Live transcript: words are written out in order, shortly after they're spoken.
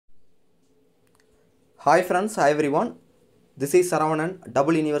Hi friends, hi everyone. This is Saravanan,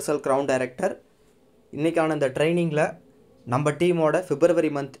 Double Universal Crown Director. இன்னைக்கான இந்த ட்ரைனிங்கில் நம்ம டீமோட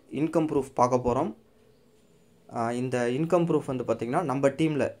February month இன்கம் ப்ரூஃப் பார்க்க போகிறோம். இந்த இன்கம் ப்ரூஃப் வந்து பார்த்திங்கன்னா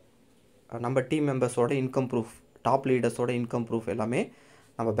நம்ம team மெம்பர்ஸோட income proof, top லீடர்ஸோட income proof எல்லாமே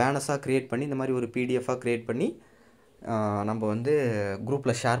நம்ம பேனஸாக க்ரியேட் பண்ணி இந்த மாதிரி ஒரு பிடிஎஃபாக க்ரியேட் பண்ணி நம்ம வந்து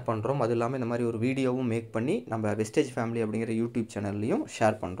குரூப்பில் ஷேர் பண்ணுறோம். அது இல்லாமல் இந்த மாதிரி ஒரு வீடியோவும் மேக் பண்ணி நம்ம வெஸ்டேஜ் ஃபேமிலி அப்படிங்கிற யூடியூப் சேனல்லையும்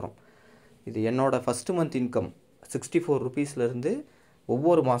ஷேர் பண்ணுறோம். இது என்னோடய ஃபஸ்ட்டு மந்த் இன்கம் 64 ருபீஸ்லேருந்து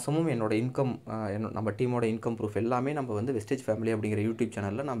ஒவ்வொரு மாதமும் என்னோடய இன்கம் நம்ம டீமோட இன்கம் ப்ரூஃப் எல்லாமே நம்ம வந்து வெஸ்டேஜ் ஃபேமிலி அப்படிங்கிற யூடியூப்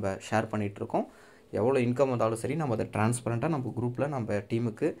சேனலில் நம்ம ஷேர் பண்ணிகிட்ருக்கோம். எவ்வளோ இன்கம் வந்தாலும் சரி நம்ம அதை ட்ரான்ஸ்பரண்ட்டாக நம்ம குரூப்பில் நம்ம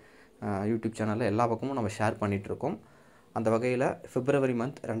டீமுக்கு யூடியூப் சேனலில் எல்லா பக்கமும் நம்ம ஷேர் பண்ணிகிட்ருக்கோம். அந்த வகையில் February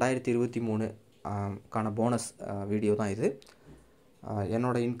month 2023 கான போனஸ் வீடியோ தான் இது.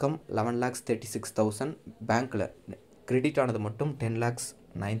 என்னோடய இன்கம் 11,36,000 பேங்க்கில் கிரெடிட் ஆனது மட்டும்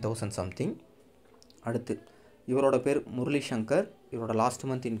 10,09,000 சம்திங். அடுத்து இவரோட பேர் முரளி சங்கர், இவரோட லாஸ்ட்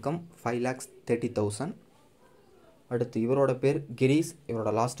மந்த் இன்கம் 5,30,000. அடுத்து இவரோட பேர் கிரீஸ்,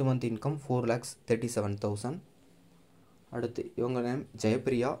 இவரோட லாஸ்ட் மந்த் இன்கம் 4,37,000. அடுத்து இவங்க நேம்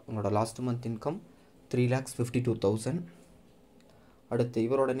ஜெயப்பிரியா, இவங்களோட லாஸ்ட் மந்த் இன்கம் 3,52,000. அடுத்து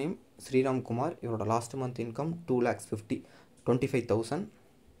இவரோட நேம் ஸ்ரீராம்குமார், இவரோட லாஸ்ட் மந்த் இன்கம் 2,25,000.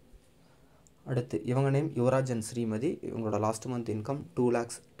 அடுத்து இவங்க நேம் யுவராஜன் ஸ்ரீமதி, இவங்களோட லாஸ்ட் மந்த் இன்கம்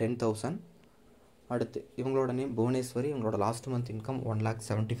 2,10,000. அடுத்து இவங்களோட நேம் புவனேஸ்வரி, இவங்களோட லாஸ்ட் மந்த் இன்கம்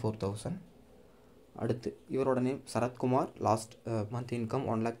 1,74,000. அடுத்து இவரோட name Sarathkumar, last month income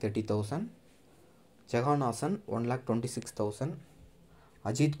 1,30,000. ஜெகாநாசன் 1,26,000.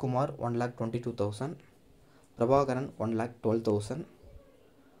 Ajith Kumar 1,22,000. Prabhakaran 1,12,000.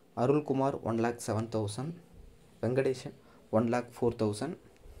 Arulkumar 1,07,000. Venkatesan 1,04,000.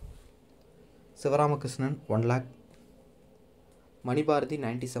 Sivaramakrishnan 1 lakh. Manibharathi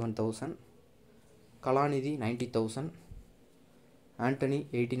 97,000. கலாநிதி 90,000. ஆண்டனி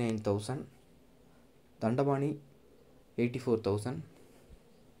 89,000. தண்டபாணி 84,000.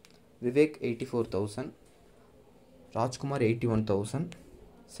 விவேக் 84,000. ராஜ்குமார் 81,000.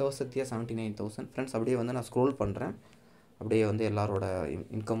 சிவசத்யா 79,000. ஃப்ரெண்ட்ஸ், அப்படியே வந்து நான் ஸ்க்ரோல் பண்ணுறேன். அப்படியே வந்து எல்லாரோட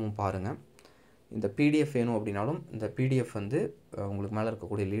இன்கமும் பாருங்கள். இந்த பிடிஎஃப் வேணும் அப்படின்னாலும் இந்த பிடிஎஃப் வந்து உங்களுக்கு மேலே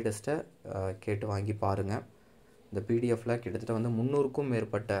இருக்கக்கூடிய லீடர்ஸ்ட்டை கேட்டு வாங்கி பாருங்கள். இந்த பிடிஎஃப்பில் கிட்டத்தட்ட வந்து 300க்கும்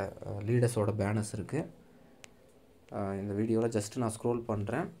மேற்பட்ட லீடர்ஸோட பேனர்ஸ் இருக்குது. இந்த வீடியோவில் ஜஸ்ட்டு நான் ஸ்க்ரோல்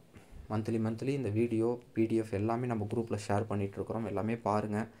பண்ணுறேன். மந்த்லி இந்த வீடியோ பிடிஎஃப் எல்லாமே நம்ம குரூப்பில் ஷேர் பண்ணிகிட்ருக்குறோம். எல்லாமே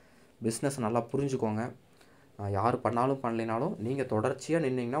பாருங்கள். பிஸ்னஸ் நல்லா புரிஞ்சுக்கோங்க. யார் பண்ணாலும் பண்ணலைனாலும் நீங்கள் தொடர்ச்சியாக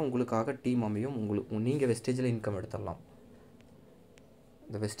நின்னீங்கன்னா உங்களுக்காக டீம் அமையும். நீங்கள் வெஸ்டேஜில் இன்கம் எடுத்துடலாம்.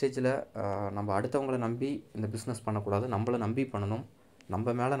 இந்த வெஸ்டேஜில் நம்ம அடுத்தவங்களை நம்பி இந்த பிஸ்னஸ் பண்ணக்கூடாது, நம்மளை நம்பி பண்ணணும்.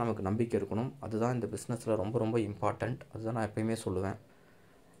 நம்ம மேலே நமக்கு நம்பிக்கை இருக்கணும். அதுதான் இந்த பிஸ்னஸில் ரொம்ப ரொம்ப இம்பார்ட்டண்ட். அதுதான் நான் எப்பயுமே சொல்லுவேன்.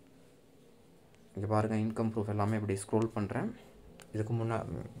 இங்கே பாருங்கள், இன்கம் ப்ரூஃப் எல்லாமே இப்படி ஸ்க்ரோல் பண்ணுறேன். இதுக்கு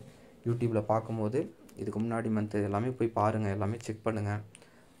யூடியூப்பில் பார்க்கும்போது இதுக்கு முன்னாடி மந்த் எல்லாமே போய் பாருங்கள், எல்லாமே செக் பண்ணுங்கள்.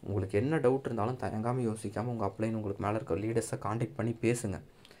 உங்களுக்கு என்ன டவுட் இருந்தாலும் தயங்காமல் யோசிக்காமல் உங்கள் அப்ளைன் உங்களுக்கு மேலே இருக்க லீடர்ஸை காண்டாக்ட் பண்ணி பேசுங்க.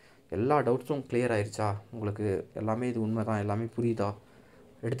 எல்லா டவுட்ஸும் கிளியர் ஆயிடுச்சா, உங்களுக்கு எல்லாமே இது உண்மை தான், எல்லாமே புரியுதா,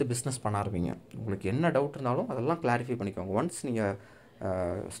 எடுத்து பிஸ்னஸ் பண்ண ஆரம்பிங்க. உங்களுக்கு என்ன டவுட் இருந்தாலும் அதெல்லாம் கிளாரிஃபை பண்ணிக்கோங்க. ஒன்ஸ் நீங்கள்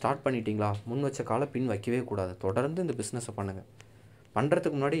ஸ்டார்ட் பண்ணிட்டீங்களா, முன் வச்ச காலை பின் வைக்கவே கூடாது. தொடர்ந்து இந்த பிஸ்னஸை பண்ணுங்கள்.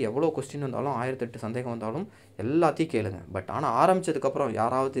 பண்ணுறதுக்கு முன்னாடி எவ்வளோ கொஸ்டின் வந்தாலும் 1008 சந்தேகம் வந்தாலும் எல்லாத்தையும் கேளுங்க. பட் ஆனால் ஆரம்பித்ததுக்கப்புறம்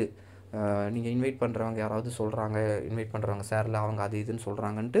யாராவது நீங்கள் இன்வைட் பண்ணுறவங்க யாராவது சொல்கிறாங்க, இன்வைட் பண்ணுறவங்க சேரில் அவங்க அது இதுன்னு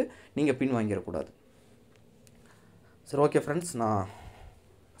சொல்கிறாங்கன்ட்டு நீங்கள் பின் வாங்கிடக்கூடாது. சரி, ஓகே ஃப்ரெண்ட்ஸ், நான்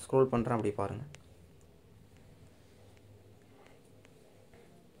ஸ்க்ரோல் பண்ணுறேன், அப்படி பாருங்கள்.